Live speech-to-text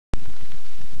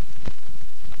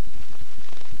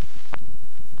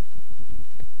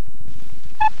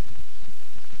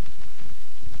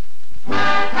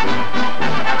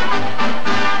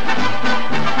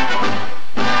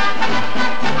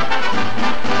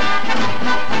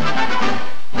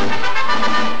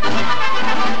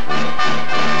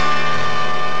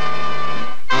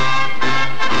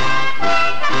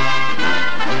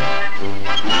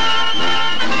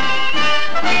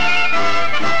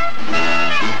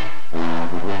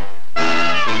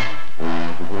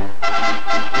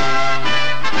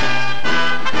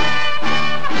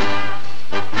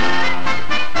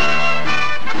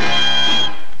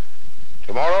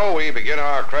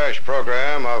fresh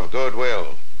program of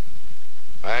goodwill.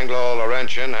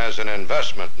 Anglo-Laurentian has an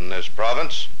investment in this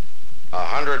province,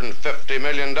 $150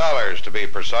 million to be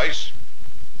precise.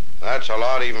 That's a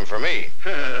lot even for me.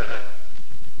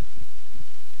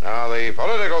 Now, the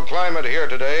political climate here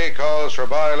today calls for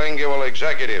bilingual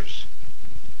executives,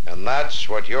 and that's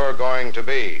what you're going to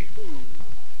be.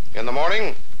 In the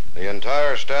morning, the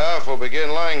entire staff will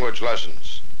begin language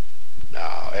lessons.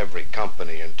 Now, every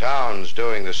company in town's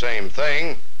doing the same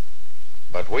thing,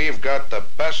 but we've got the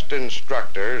best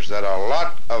instructors that a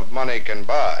lot of money can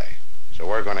buy, so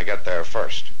we're going to get there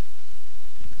first.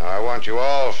 Now, I want you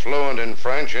all fluent in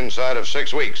French inside of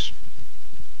 6 weeks.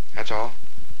 That's all.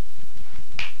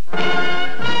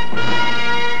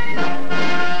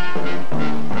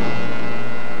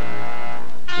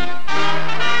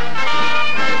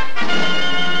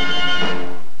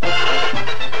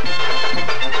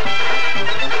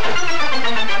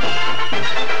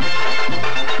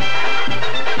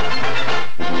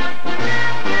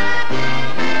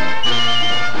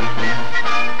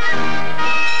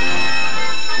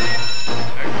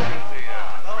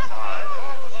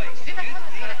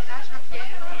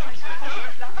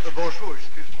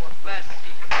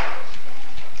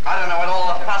 I don't know what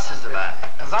all the fuss is about.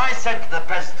 As I said to the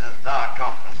president of our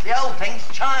conference, the whole thing's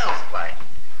child's play.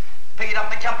 Pick it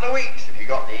up in a couple of weeks if you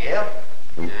got the ear.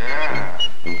 Yeah.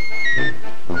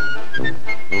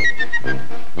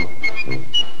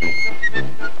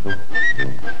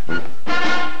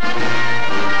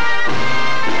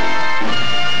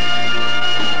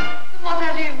 Comment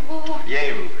allez-vous? Bien,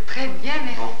 et vous? Très bien,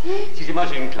 merci. Bon. Excusez-moi,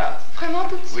 j'ai une classe. Vraiment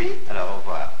tout de suite? Oui, alors au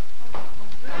revoir.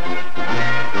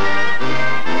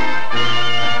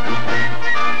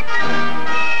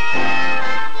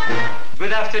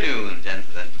 Good afternoon,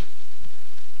 gentlemen.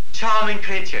 Charming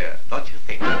creature, don't you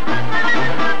think? I-O-U-E-R.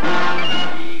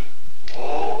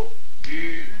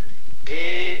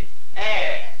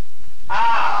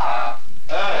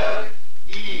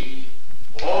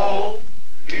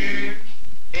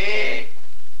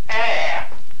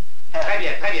 Très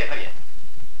bien, très bien, très bien.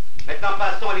 Maintenant,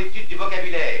 passons à l'étude du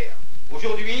vocabulaire.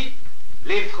 Aujourd'hui,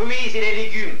 les fruits et les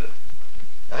légumes.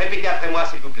 Répétez après moi,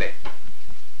 s'il vous plaît.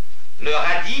 Le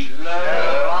radis.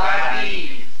 Le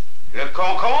radis. Le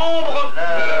concombre.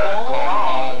 Le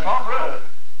concombre.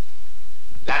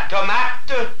 La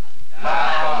tomate. La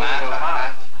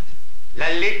tomate. La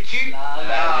laitue.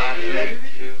 La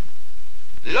laitue.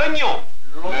 L'oignon.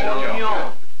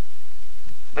 L'oignon.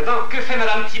 Maintenant, que fait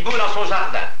Madame Thibault dans son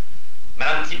jardin?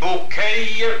 Madame Thibault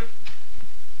cueille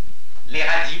les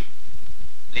radis,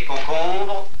 les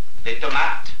concombres, les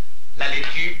tomates, la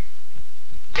laitue,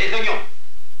 les oignons.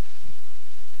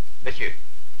 Monsieur.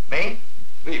 Me?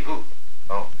 Oui, vous.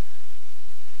 Oh.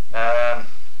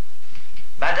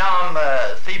 Madame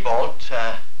Thibault,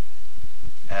 cueille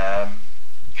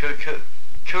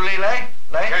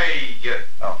Cueille.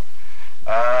 Oh.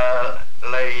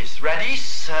 Les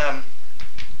radis,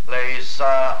 les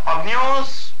oignons,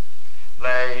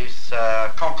 les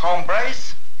concombres,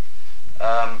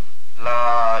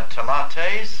 la tomate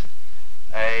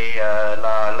et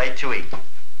la laitue.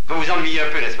 Vous vous ennuyez un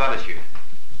peu, n'est-ce pas, monsieur?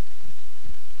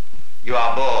 You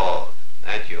are bored,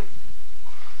 aren't you?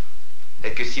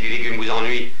 Peut-être que si les légumes vous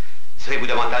ennuient, serez-vous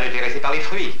davantage intéressé par les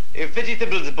fruits? If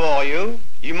vegetables bore you,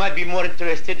 you might be more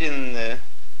interested in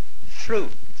fruit.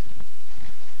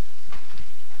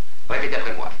 Répétez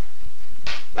après moi.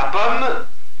 La pomme.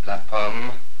 La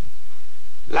pomme,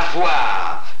 La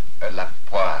poire. la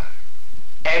poire.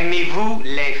 Aimez-vous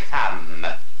les femmes?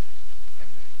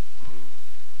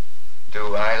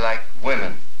 Do I like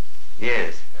women?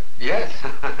 Yes. Yes.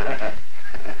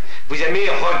 Vous aimez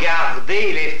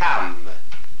regarder les femmes?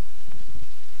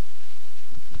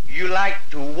 You like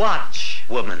to watch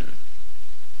women.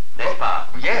 N'est-ce pas?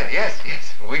 Yes,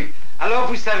 oui. Alors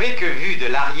vous savez que vu de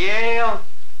l'arrière,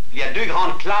 il y a deux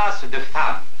grandes classes de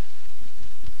femmes.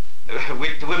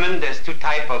 With women, there's two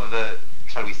types of,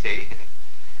 shall we say,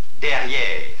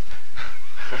 derrière.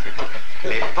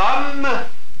 Les pommes,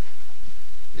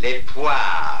 les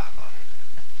poires.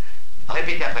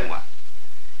 Répétez après moi.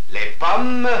 Les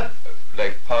pommes,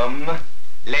 Les pommes,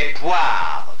 les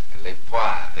poires. les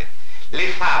poires. Les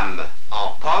femmes en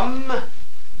pommes,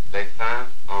 Les femmes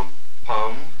en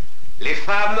pommes les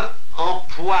femmes en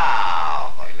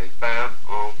poires. et les femmes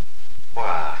en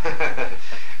poire.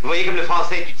 Vous voyez comme le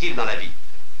français est utile dans la vie.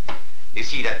 You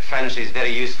see that French is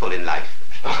very useful in life.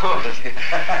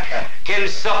 Quelle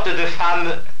sorte de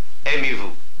femme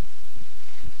aimez-vous?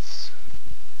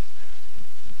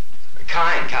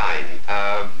 Kind.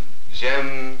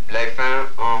 J'aime les femmes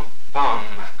en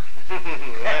pommes.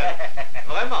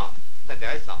 Vraiment, c'est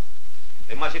intéressant.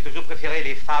 Et moi, j'ai toujours préféré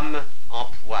les femmes en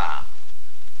poire.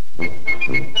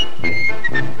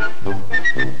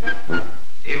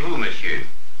 Et vous, monsieur?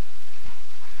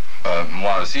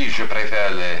 Moi aussi, je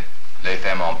préfère les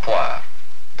femmes en poire.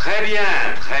 Très bien,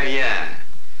 très bien.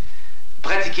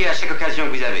 Pratiquez à chaque occasion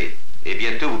que vous avez. Et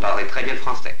bientôt, vous parlerez très bien le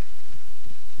français.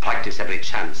 Practice every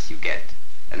chance you get.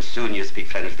 And soon you speak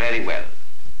French very well.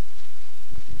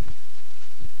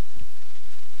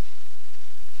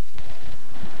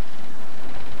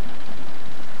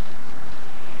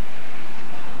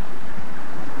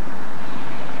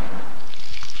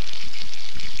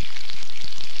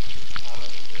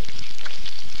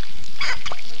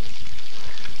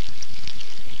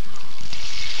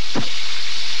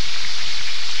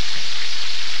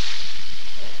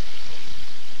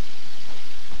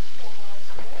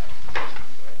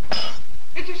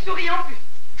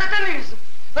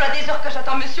 Voilà des heures que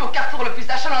j'attends monsieur au carrefour le plus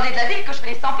achalandé de la ville, que je fais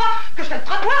les 100 pas, que je fais le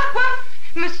trottoir, quoi.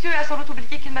 Monsieur a sans doute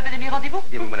oublié qu'il m'avait donné rendez-vous.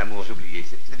 Eh bien, mon amour, j'ai oublié.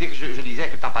 C'est-à-dire que je disais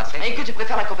que le temps passait. Et que tu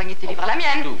préfères la compagnie de tes livres à la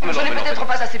mienne. Je n'ai peut-être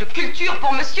pas assez de culture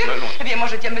pour monsieur. Eh bien, moi,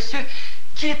 je dis à monsieur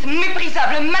qui est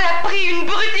méprisable, malappris, une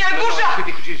brute et un goujat.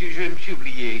 Écoute, je me suis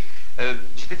oublié.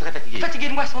 J'étais très fatigué. Fatigué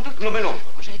de moi, sans doute. Non, mais non.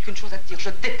 Je n'ai qu'une chose à te dire. Je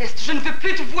déteste. Je ne veux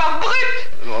plus te voir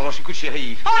brute. Non, écoute,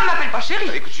 chérie. Oh, ne m'appelle pas chérie.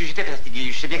 Écoute, j'étais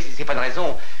fatigué. Je sais bien que c'est pas de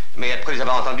raison. Mais après les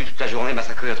avoir entendus toute la journée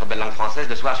massacrer notre belle langue française,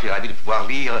 le soir, je suis ravi de pouvoir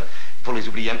lire pour les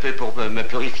oublier un peu, pour me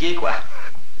purifier, quoi.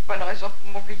 Bonne raison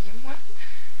pour m'oublier, moi.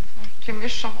 Tu es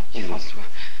méchant, mon petit François.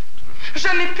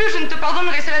 Jamais plus je ne te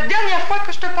pardonnerai. C'est la dernière fois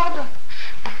que je te pardonne.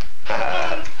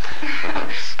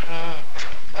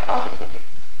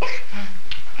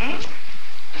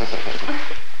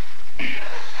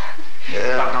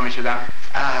 Pardon, messieurs, dames.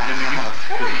 2 minutes.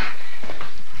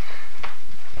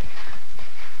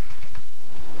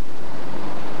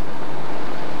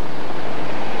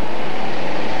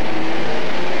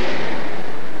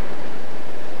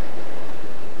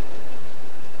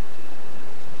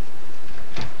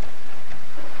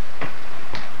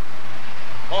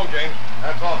 Home, James.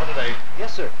 That's all for today.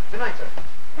 Yes, sir. Good night, sir.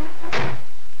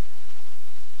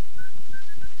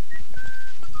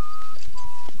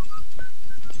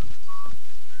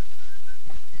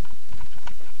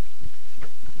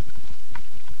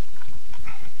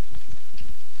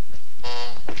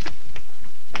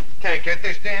 Can't get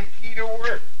this damn key to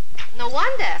work. No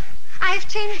wonder. I've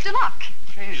changed the lock.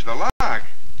 Change the lock.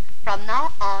 From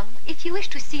now on, if you wish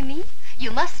to see me, you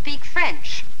must speak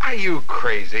French. Are you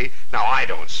crazy? Now, I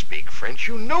don't speak French.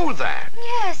 You know that.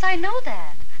 Yes, I know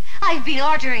that. I've been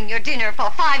ordering your dinner for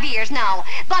 5 years now,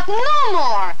 but no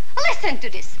more. Listen to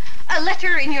this. A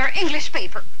letter in your English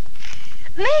paper.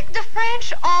 Make the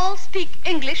French all speak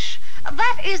English.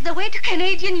 That is the way to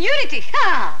Canadian unity.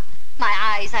 Ha! My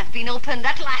eyes have been opened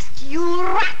at last, you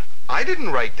rat. I didn't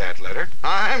write that letter.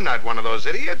 I'm not one of those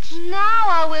idiots. Now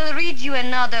I will read you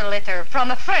another letter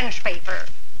from a French paper.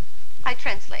 I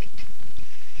translate.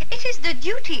 It is the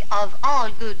duty of all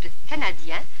good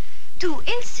Canadiens to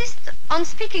insist on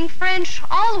speaking French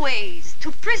always,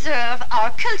 to preserve our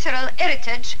cultural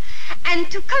heritage, and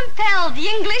to compel the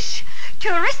English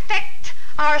to respect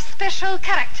our special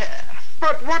character.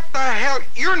 But what the hell?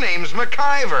 Your name's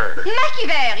McIver.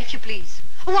 MacIver, if you please.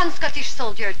 One Scottish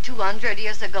soldier 200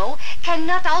 years ago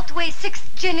cannot outweigh 6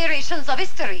 generations of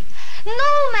history,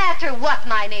 no matter what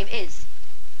my name is.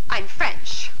 I'm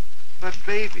French. But,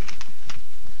 baby,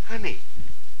 honey,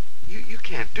 you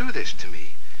can't do this to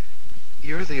me.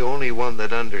 You're the only one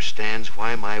that understands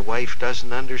why my wife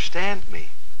doesn't understand me.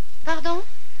 Pardon?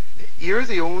 You're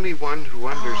the only one who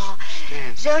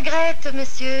understands. Je regrette,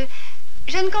 monsieur.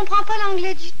 Je ne comprends pas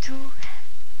l'anglais du tout.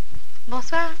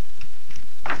 Bonsoir.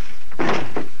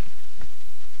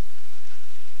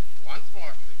 Once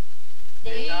more,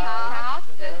 please. L'état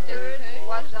de deux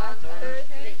doigts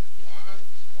d'entrée.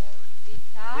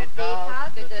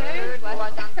 L'état de deux doigts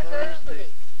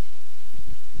d'entrée.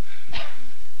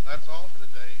 That's all for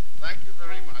today. Thank you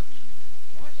very much.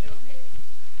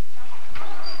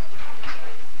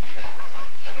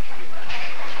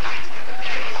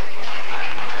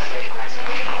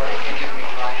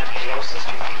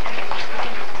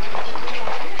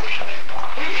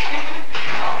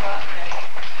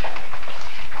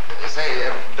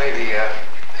 Say, baby,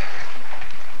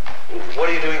 what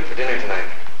are you doing for dinner tonight?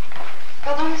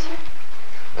 Pardon, monsieur?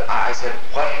 I said,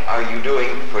 what are you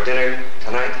doing for dinner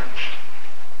tonight?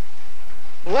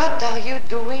 What are you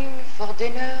doing for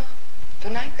dinner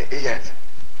tonight? Yes.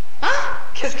 Hein?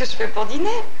 Qu'est-ce que je fais pour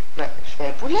dîner? Ben, je fais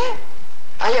un poulet.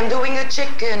 I am doing a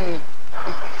chicken.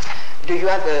 Do you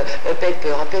have a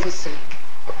paper, a pencil?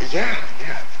 Yeah.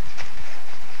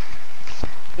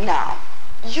 Now,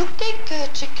 you take a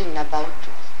chicken about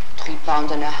 3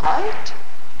 pounds and a half,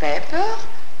 pepper,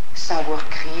 sour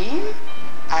cream,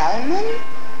 almond,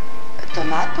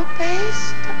 tomato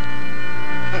paste.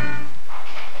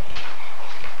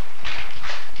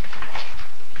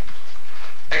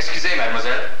 Excusez,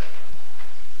 mademoiselle.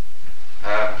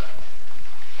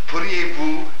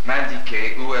 Pourriez-vous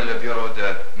m'indiquer où est le bureau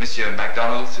de Monsieur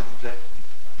MacDonald, s'il vous plaît?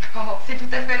 Oh, c'est tout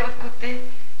à fait l'autre côté.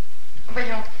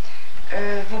 Voyons,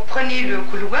 vous prenez le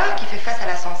couloir qui fait face à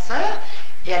l'ascenseur,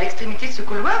 et à l'extrémité de ce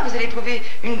couloir, vous allez trouver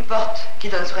une porte qui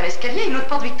donne sur un escalier, une autre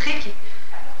porte vitrée qui...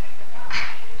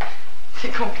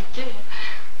 C'est compliqué.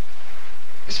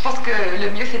 Je pense que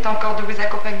le mieux, c'est encore de vous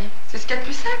accompagner. C'est ce qu'il y a de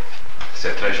plus simple.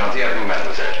 C'est très gentil à vous,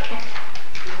 mademoiselle.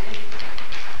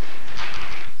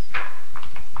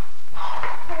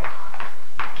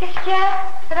 Qu'est-ce qu'il y a?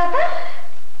 Ça va pas?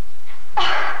 Oh,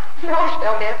 non, je te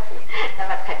remercie. Ça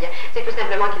va très bien. C'est tout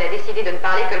simplement qu'il a décidé de ne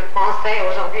parler que le français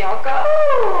aujourd'hui encore.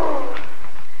 Oh.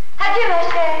 Adieu,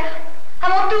 mon cher. À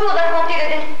mon tour d'affronter le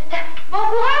destin. Bon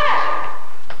courage!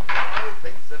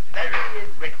 It's a very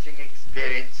enriching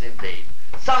experience indeed.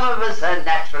 Some of us are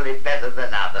naturally better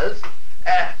than others,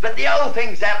 but the whole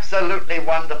thing's absolutely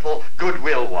wonderful,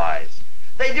 goodwill-wise.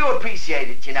 They do appreciate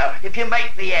it, you know, if you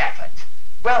make the effort.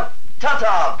 Well,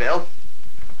 ta-ta, Bill.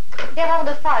 There are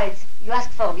the files you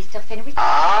asked for, Mr. Fenwick.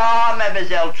 Ah,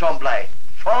 Mademoiselle Tremblay.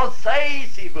 Français,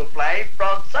 s'il vous plaît,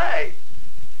 français.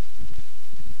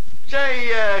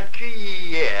 J'ai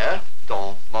cueilli hier,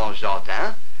 dans mon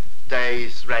jardin,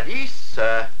 des radis,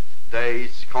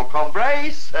 des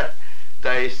concombres,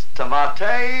 des tomates,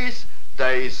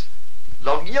 des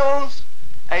oignons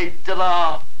et de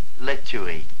la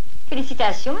laitue.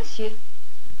 Félicitations, monsieur.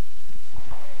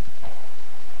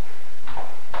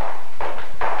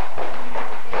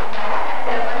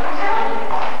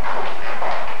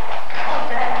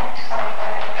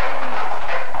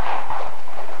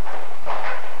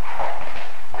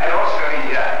 Alors,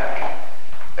 chérie,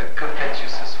 que fais-tu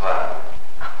ce soir?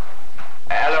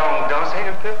 Allons danser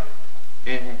un peu?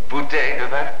 Une bouteille de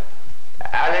vin?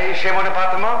 Allez chez mon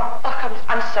appartement? Oh,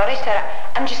 I'm sorry, sir.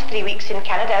 I'm just 3 weeks in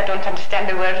Canada. I don't understand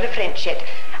a word of French yet.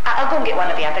 I'll go and get one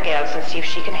of the other girls and see if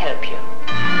she can help you.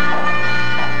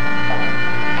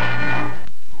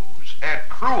 Vous êtes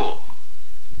cruel.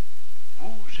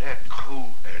 Vous êtes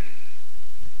cruel.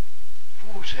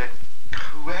 Vous êtes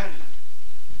cruel.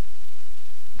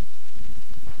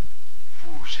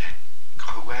 Vous êtes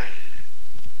cruel.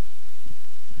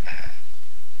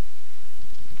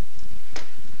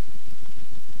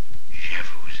 Je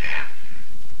vous aime.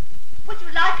 Would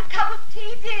you like a cup of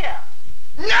tea, dear?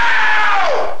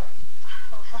 No!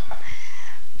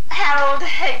 Harold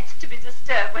hates to be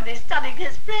disturbed when he's studying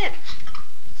his French.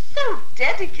 So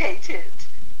dedicated.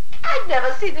 I've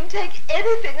never seen him take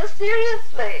anything as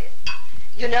seriously.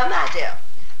 You know, my dear,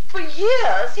 for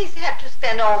years he's had to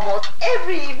spend almost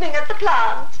every evening at the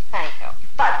plant. Thank you.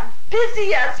 But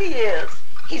busy as he is,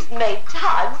 he's made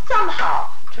time somehow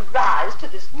to rise to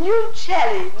this new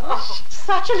challenge. Oh,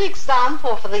 such an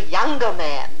example for the younger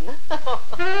man.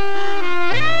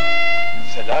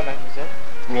 C'est là, mademoiselle,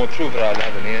 où on trouvera à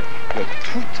l'avenir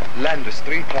toute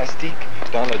l'industrie plastique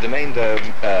dans le domaine de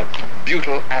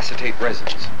butyl acetate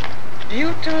resins.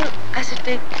 Butyl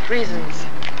acetate resins.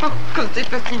 Oh, comme c'est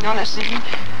fascinant la chimie.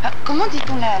 Comment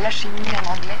dit-on la chimie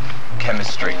en anglais?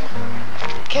 Chemistry.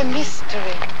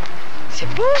 Chemistry. C'est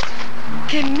beau.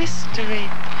 Chemistry.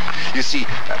 You see,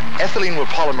 ethylene will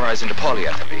polymerize into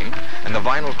polyethylene, and the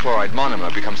vinyl chloride monomer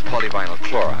becomes polyvinyl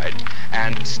chloride,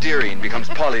 and styrene becomes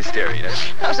polystyrene.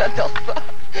 Oh, j'adore ça.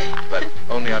 But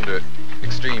only under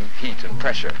extreme heat and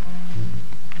pressure.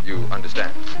 You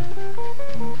understand?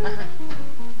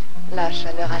 La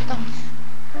chaleur intense.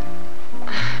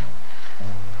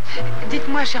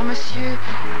 Dites-moi, cher monsieur,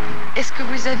 est-ce que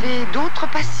vous avez d'autres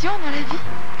passions dans la vie?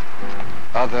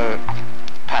 Other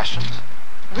passions?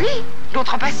 Oui,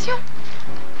 d'autres passions.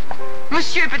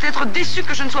 Monsieur est peut-être déçu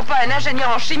que je ne sois pas un ingénieur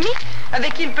en chimie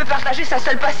avec qui il peut partager sa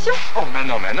seule passion. Oh, mais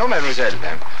non, mademoiselle.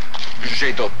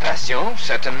 J'ai d'autres passions,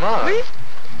 certainement. Oui.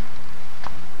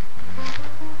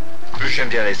 J'aime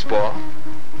bien les sports.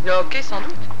 Le hockey, sans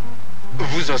doute.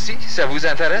 Vous aussi, ça vous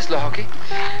intéresse, le hockey?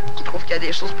 Je trouve qu'il y a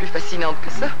des choses plus fascinantes que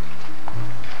ça.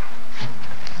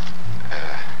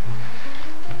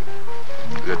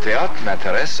 Le théâtre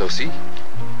m'intéresse aussi.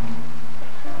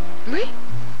 Oui.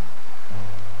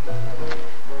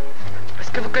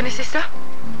 Est-ce que vous connaissez ça?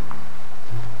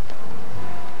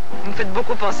 Vous me faites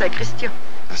beaucoup penser à Christian.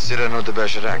 Cyrano de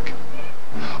Bergerac.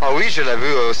 Ah oui, je l'ai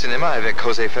vu au cinéma avec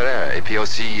José Ferrer. Et puis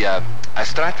aussi à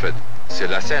Stratford, sur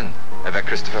la scène, avec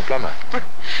Christopher Plummer.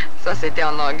 Ça, c'était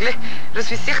en anglais. Je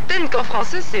suis certaine qu'en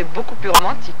français, c'est beaucoup plus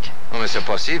romantique. Oh, mais c'est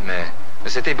possible, mais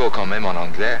C'était beau quand même en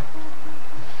anglais.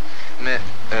 Mais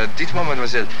dites-moi,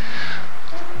 mademoiselle,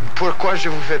 pourquoi je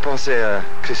vous fais penser à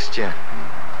Christian?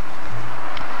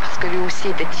 Parce que lui aussi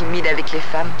était timide avec les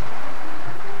femmes.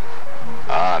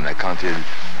 Ah, mais quand il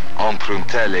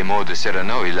empruntait les mots de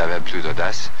Cyrano, il avait plus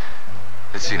d'audace.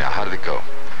 Let's see now, how did it go?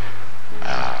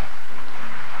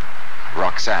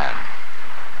 Roxanne,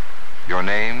 your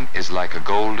name is like a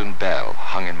golden bell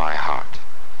hung in my heart.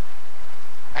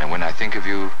 And when I think of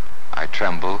you, I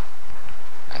tremble,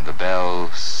 and the bell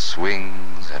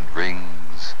swings and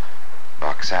rings.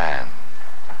 Roxanne,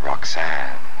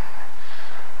 Roxanne.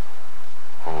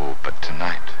 Oh, but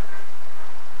tonight,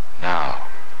 now,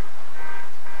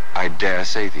 I dare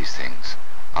say these things.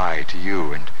 I to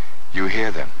you, and you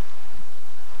hear them.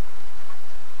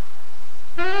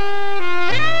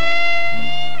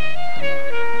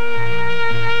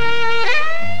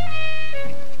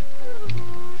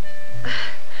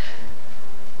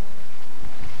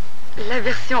 La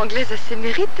version anglaise a ses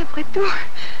mérites, après tout.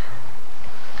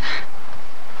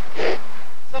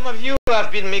 Some of you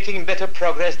have been making better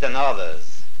progress than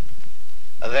others.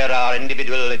 There are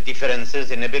individual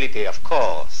differences in ability, of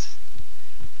course.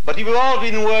 But you've all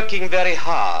been working very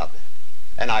hard,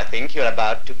 and I think you're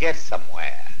about to get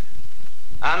somewhere.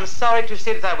 I'm sorry to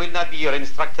say that I will not be your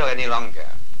instructor any longer.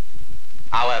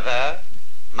 However,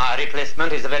 my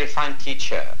replacement is a very fine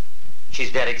teacher. She's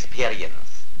very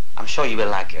experienced. I'm sure you will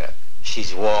like her.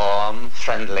 She's warm,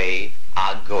 friendly,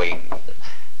 outgoing.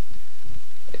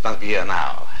 It must be her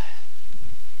now.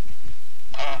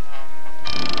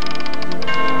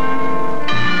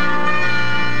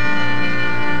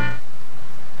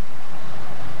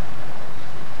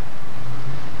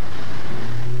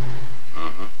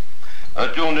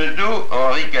 Un tour de dos,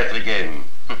 Henri IV.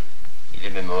 Il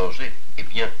aimait manger, et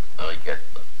bien, Henri IV.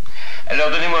 Alors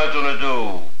donnez-moi un tour de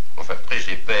dos, enfin très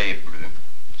épais et bleu,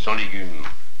 sans légumes.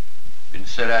 Une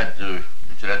salade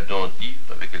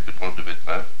d'endives avec quelques tranches de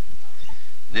betterave.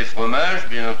 Des fromages,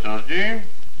 bien entendu.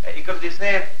 Et comme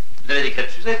dessert, vous avez des crêpes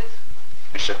Suzette?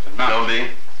 Mais certainement.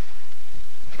 Flambé.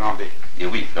 Flambé. Et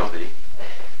oui, flambé.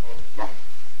 Bon.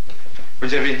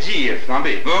 Vous avez dit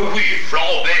flambé. Oh oui,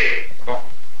 flambé. Bon.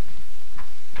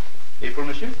 Et pour le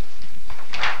monsieur?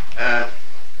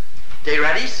 Des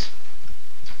radis,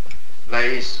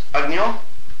 les oignons,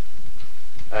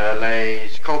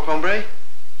 les concombres, les tomates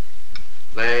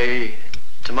et la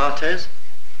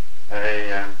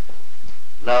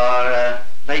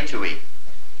laitue.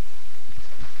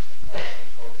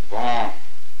 Bon.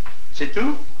 C'est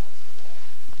tout?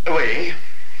 Oui.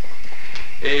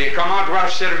 Et comment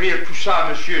dois-je servir tout ça,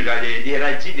 monsieur, là, les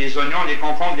radis, les oignons, les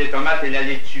concombres, les tomates et la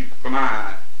laitue? Comment?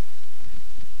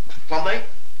 Flambé?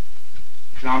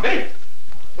 Flambé?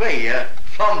 Oui,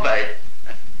 flambé.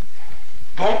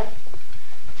 Bon.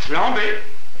 Flambé.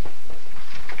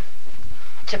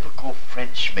 Typical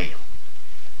French meal.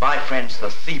 My friends, the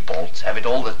Theobalds, have it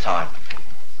all the time.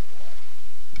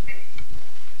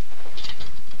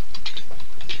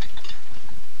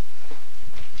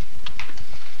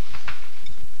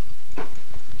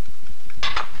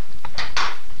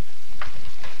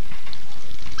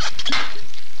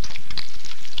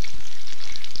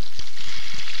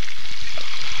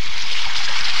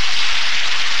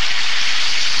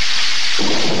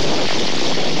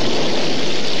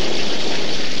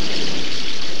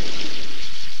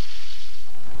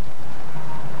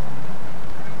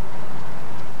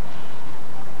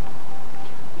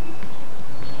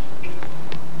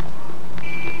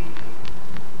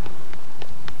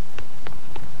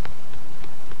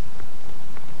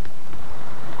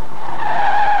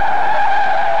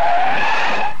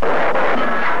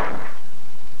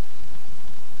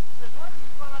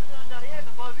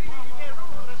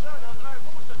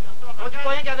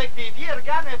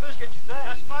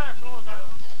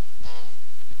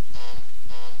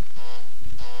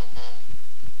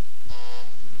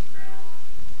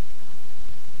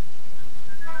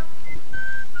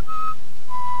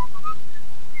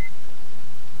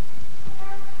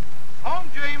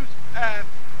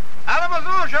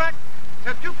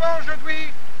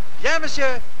 Bien,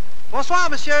 monsieur. Bonsoir,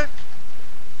 monsieur.